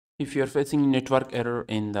If you're facing network error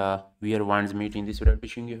in the VR1's meeting, this will be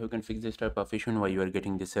showing you how you can fix this type of issue and why you are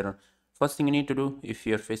getting this error. First thing you need to do if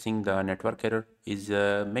you're facing the network error is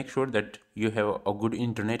make sure that you have a good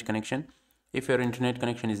internet connection. If your internet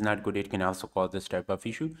connection is not good, it can also cause this type of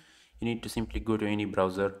issue. You need to simply go to any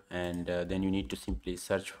browser and then you need to simply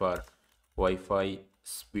search for Wi-Fi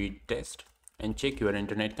speed test and check your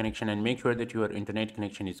internet connection and make sure that your internet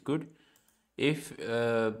connection is good. If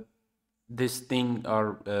this thing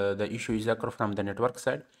or the issue is occur from the network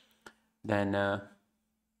side, then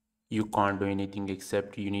you can't do anything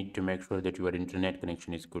except you need to make sure that your internet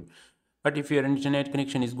connection is good. But if your internet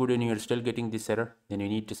connection is good and you're still getting this error, then you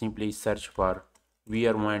need to simply search for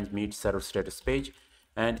VR1 meet server status page.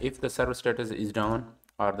 And if the server status is down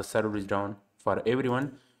or the server is down for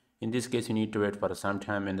everyone, in this case you need to wait for some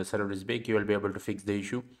time. When the server is back, you will be able to fix the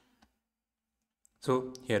issue.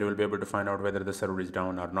 So here you will be able to find out whether the server is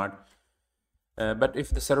down or not. But if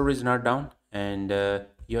the server is not down and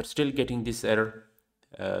you're still getting this error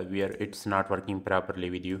where it's not working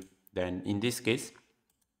properly with you, then in this case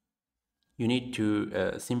you need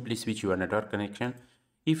to simply switch your network connection.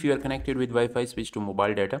 If you are connected with Wi-Fi, switch to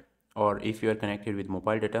mobile data, or if you are connected with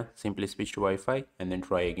mobile data, simply switch to Wi-Fi and then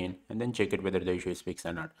try again and then check it whether the issue is fixed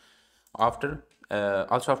or not. After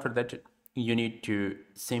that, you need to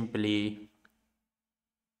simply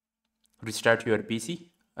restart your PC.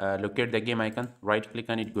 Locate the game icon, right click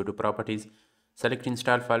on it, go to properties, select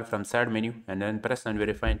install file from side menu and then press on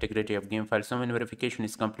verify integrity of game file. So when verification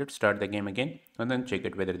is complete, start the game again and then check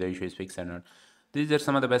it whether the issue is fixed or not. These are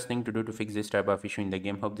some of the best things to do to fix this type of issue in the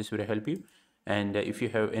game. Hope this will help you. And if you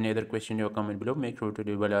have any other question or comment below, make sure to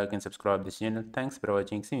leave a like and subscribe this channel. Thanks for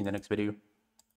watching. See you in the next video.